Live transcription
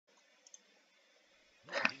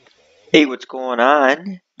Hey, what's going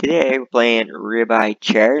on? Today we're playing Ribeye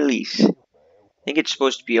Charlies. I think it's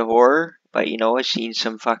supposed to be a horror, but you know, I seen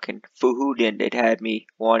some fucking food and it had me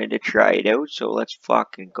wanting to try it out, so let's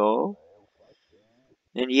fucking go.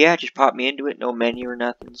 And yeah, just pop me into it, no menu or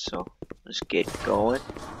nothing, so let's get going.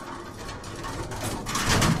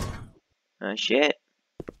 Oh shit.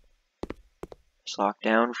 It's locked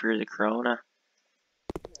down for the corona.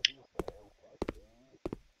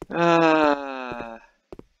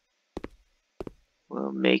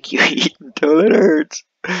 We'll make you eat until it hurts.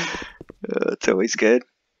 It's always good.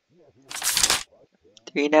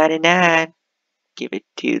 $3.99. Give it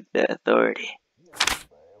to the authority.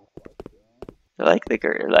 I like the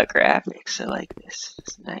graphics. I like this.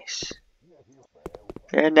 It's nice.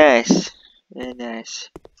 Very nice. Very nice.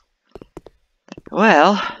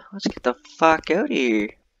 Well, let's get the fuck out of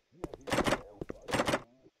here.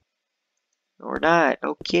 Or not.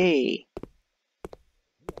 Okay.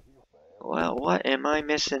 Well, what am I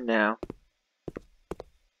missing now?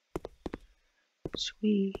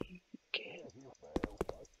 Sweet. Okay.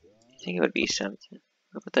 I think it would be something.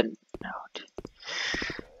 What about the note?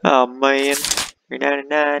 Oh man.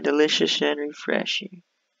 $3.99. Delicious and refreshing.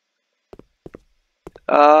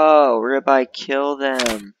 Oh, ribeye, kill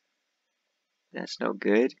them. That's no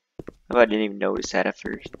good. Oh, I didn't even notice that at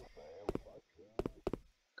first.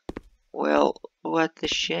 Well, what the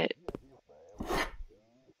shit?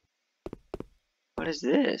 What is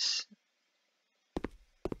this?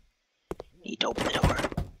 Need to open the door.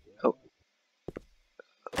 Oh.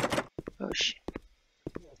 Oh shit.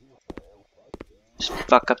 Just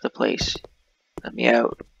fuck up the place. Let me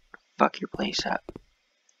out. Fuck your place up.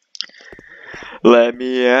 Let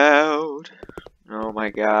me out. Oh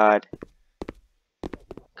my god.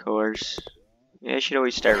 Of course. Yeah, I should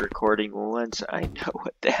always start recording once I know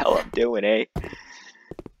what the hell I'm doing, eh?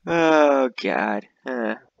 Oh god.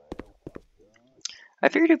 I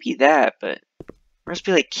figured it'd be that, but it must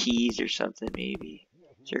be like keys or something maybe.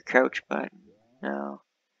 Is there a crouch button? No.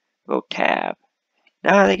 Go tab.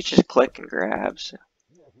 No, I think it's just click and grab. So.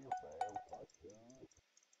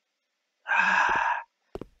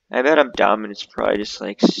 I bet I'm dumb and it's probably just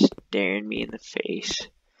like staring me in the face.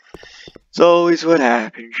 It's always what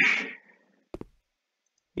happens.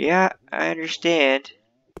 Yeah, I understand.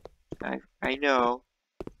 I know.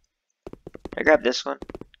 I grab this one.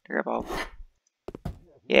 I grab all.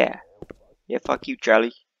 Yeah. Yeah, fuck you,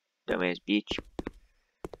 Charlie. Dumbass bitch.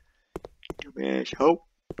 Dumbass hoe.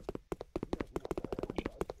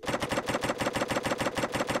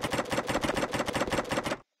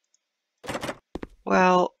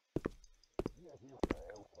 Well,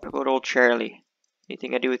 what about old Charlie?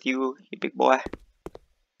 Anything I do with you, you big boy?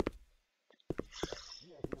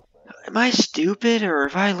 Am I stupid, or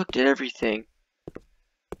have I looked at everything?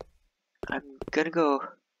 I'm gonna go...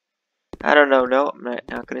 I don't know, no, I'm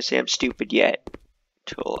not gonna say I'm stupid yet.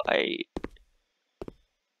 Until I...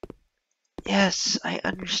 Yes, I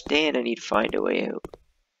understand I need to find a way out.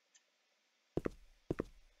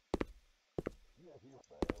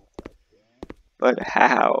 But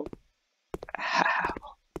how? How?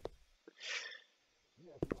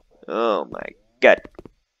 Oh my god.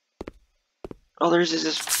 All there's is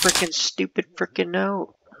this frickin' stupid frickin'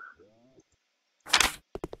 note.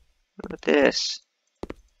 What about this?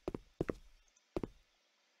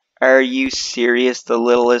 Are you serious? The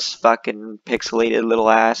littlest fucking pixelated little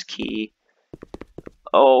ass key.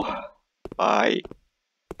 Oh my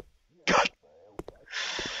god.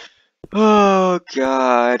 Oh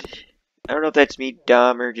god. I don't know if that's me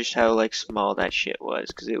dumb or just how like small that shit was,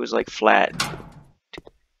 because it was like flat.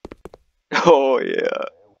 Oh yeah.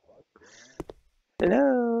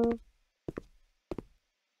 Hello.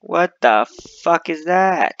 What the fuck is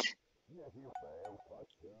that?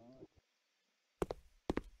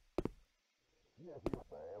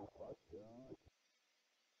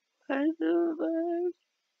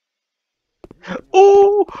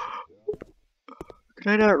 Oh!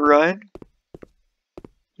 Can I not run?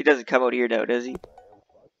 He doesn't come out here now, does he?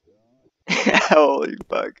 Holy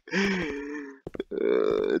fuck.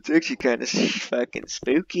 It's actually kind of fucking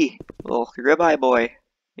spooky. Little ribeye boy.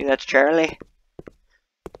 Yeah, that's Charlie.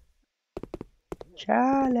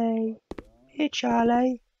 Charlie. Hey,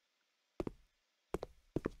 Charlie.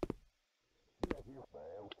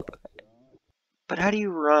 But how do you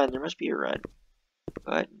run? There must be a run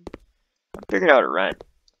button. I'm figuring out how to run.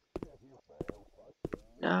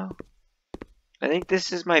 No. I think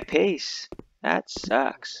this is my pace. That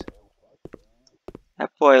sucks.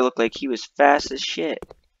 That boy looked like he was fast as shit.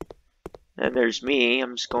 And there's me.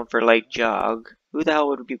 I'm just going for a light jog. Who the hell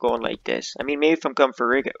would be going like this? I mean, maybe if I'm going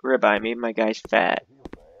for ribeye, maybe my guy's fat.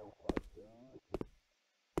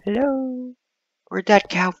 Hello? Where'd that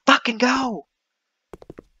cow fucking go?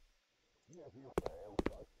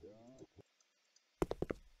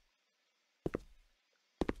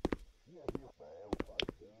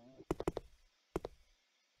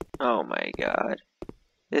 Oh my god.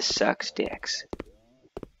 This sucks dicks.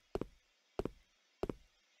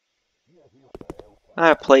 A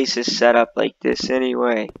lot of places set up like this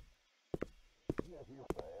anyway.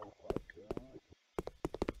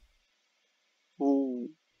 Ooh.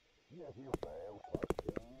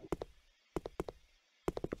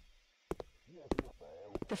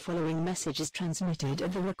 The following message is transmitted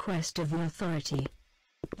at the request of the authority.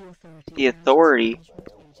 The authority?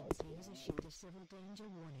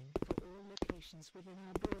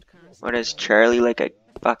 What is Charlie, like a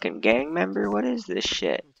fucking gang member? What is this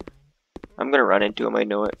shit? I'm gonna run into him, I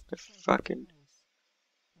know it. Fucking...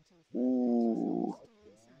 Ooh.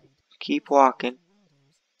 Keep walking.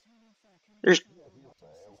 Is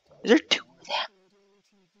there two of them?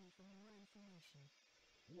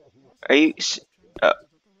 Are you... am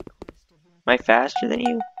I faster than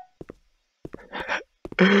you?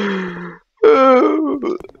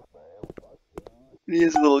 Oh. He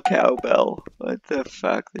has a little cowbell. What the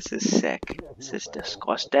fuck? This is sick. This is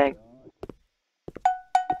disgusting.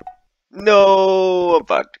 No, I'm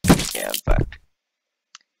fucked. Yeah, I'm fucked.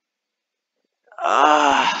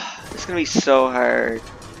 Ah, this is gonna be so hard.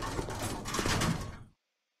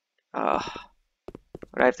 Ah,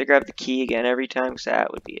 would I have to grab the key again every time? Because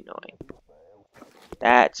that would be annoying.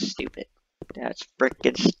 That's stupid. That's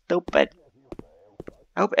freaking stupid.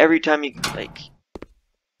 I hope every time you, like...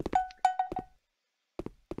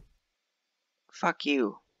 Fuck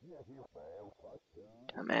you.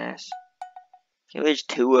 Dumbass. Okay, there's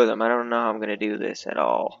two of them. I don't know how I'm gonna do this at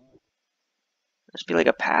all. Must be like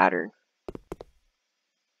a pattern.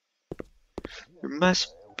 There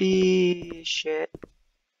must be shit.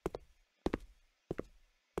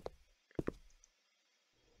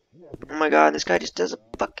 Oh my god, this guy just does a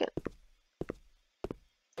fucking...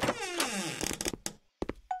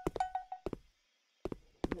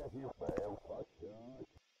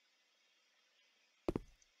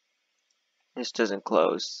 This doesn't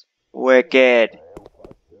close. Wicked.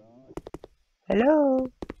 Hello.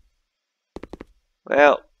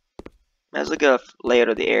 Well, let's look at the layout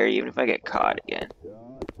of the area, even if I get caught again.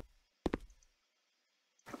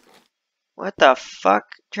 What the fuck?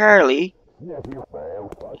 Charlie? What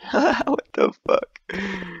the fuck?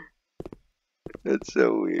 That's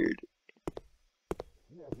so weird.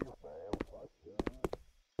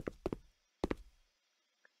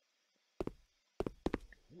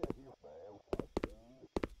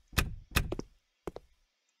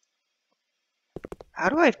 How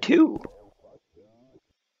do I have two?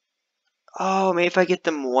 Oh, maybe if I get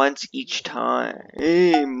them once each time.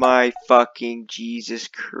 Hey, my fucking Jesus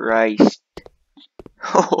Christ.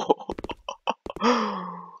 Oh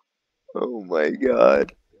my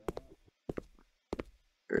god.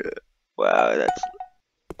 Wow, that's...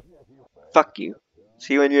 Fuck you.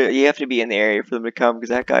 See, when you have to be in the area for them to come, because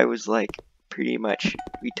that guy was like, pretty much,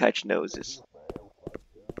 we touched noses.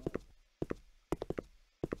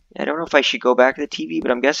 I don't know if I should go back to the TV,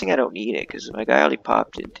 but I'm guessing I don't need it, because my guy already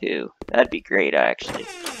popped in too. That'd be great, actually.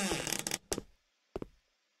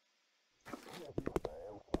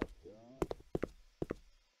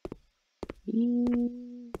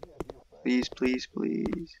 Please, please,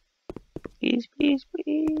 please. Please, please,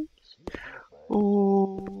 please.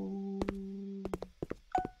 Oh.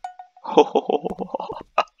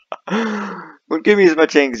 Won't give me as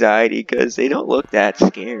much anxiety because they don't look that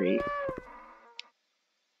scary.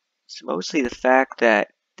 It's mostly the fact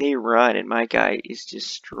that they run and my guy is just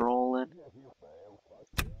strolling.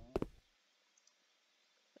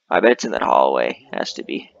 I bet it's in that hallway. Has to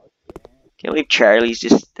be. Can't believe Charlie's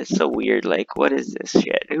just, that's so weird. Like, what is this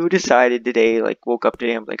shit? Who decided today, like, woke up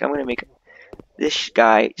today and was like, I'm gonna make this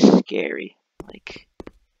guy scary. Like,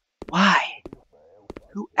 why?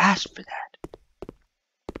 Who asked for that?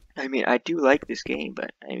 I mean, I do like this game,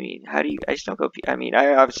 but, I mean, how do you, I just don't go, I mean,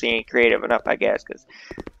 I obviously ain't creative enough, I guess, because,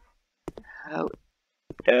 how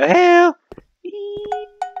the hell?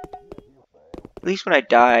 At least when I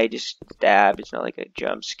die, I just stab, it's not like a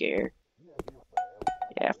jump scare.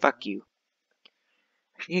 Yeah, fuck you.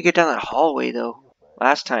 I need to get down that hallway, though.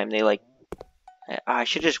 Last time, they, like, I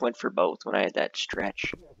should just went for both when I had that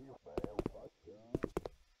stretch.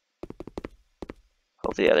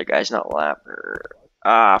 Hopefully the other guy's not laughing.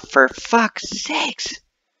 Ah, for fuck's sakes!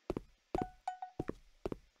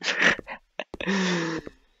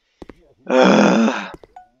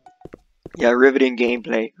 Yeah, riveting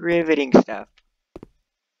gameplay. Riveting stuff.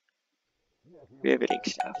 Riveting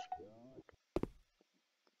stuff.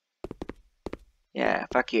 Yeah,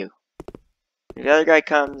 fuck you. If the other guy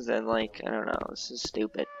comes, then like, I don't know, this is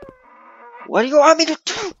stupid. What do you want me to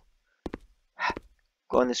do?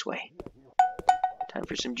 Going this way. Time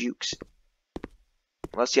for some jukes.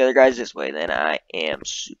 Unless the other guy's this way, then I am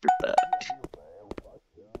super fucked.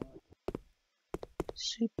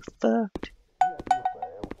 Super fucked.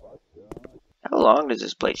 How long does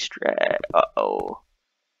this place stretch? Uh-oh.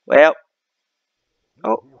 Well.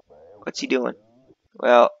 Oh. What's he doing?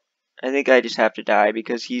 Well, I think I just have to die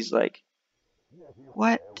because he's like...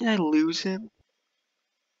 What? Did I lose him?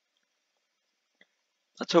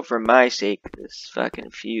 Let's hope for my sake this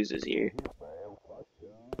fucking fuse is here.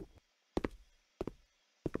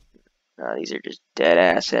 Oh, these are just dead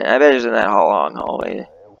ass. I bet it's in that long hallway.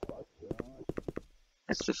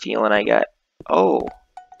 That's the feeling I got. Oh.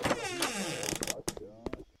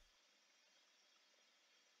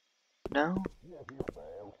 No?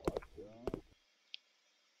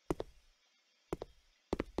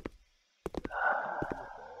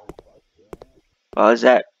 Well, is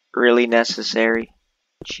that really necessary?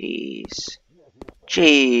 Jeez.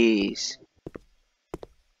 Jeez.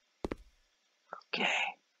 Okay.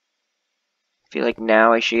 I feel like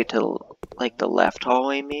now I should get to, like, the left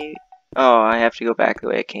hallway, maybe? Oh, I have to go back the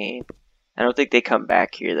way I came. I don't think they come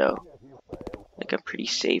back here, though. Like, I'm pretty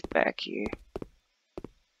safe back here.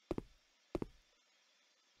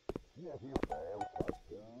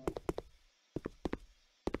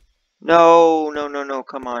 No, no, no, no,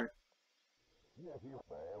 come on.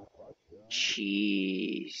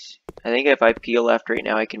 Jeez. I think if I peel left right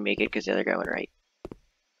now, I can make it because the other guy went right.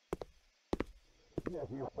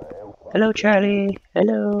 Hello, Charlie.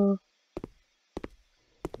 Hello.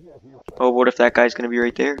 Oh, what if that guy's gonna be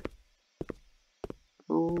right there?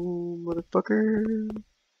 Oh, motherfucker.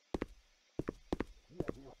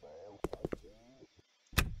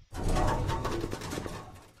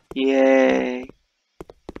 Yay.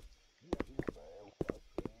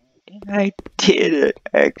 I did it.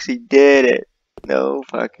 I actually did it. No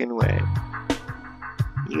fucking way.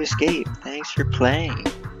 You escaped. Thanks for playing.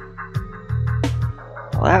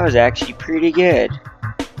 Well, that was actually pretty good.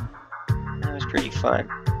 That was pretty fun.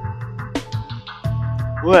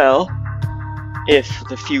 Well, if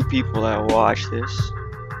the few people that watch this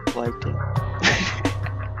liked it.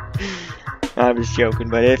 I'm just joking,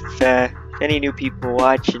 but if any new people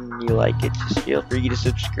watch and you like it, just feel free to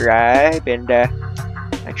subscribe. And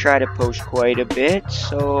I try to post quite a bit,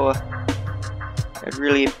 so I'd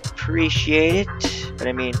really appreciate it. But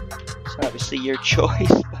I mean, it's obviously your choice.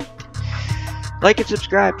 But like and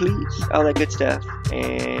subscribe, please. All that good stuff.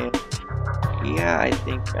 And yeah, I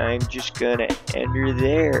think I'm just gonna end her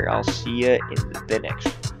there. I'll see ya in the next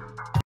one.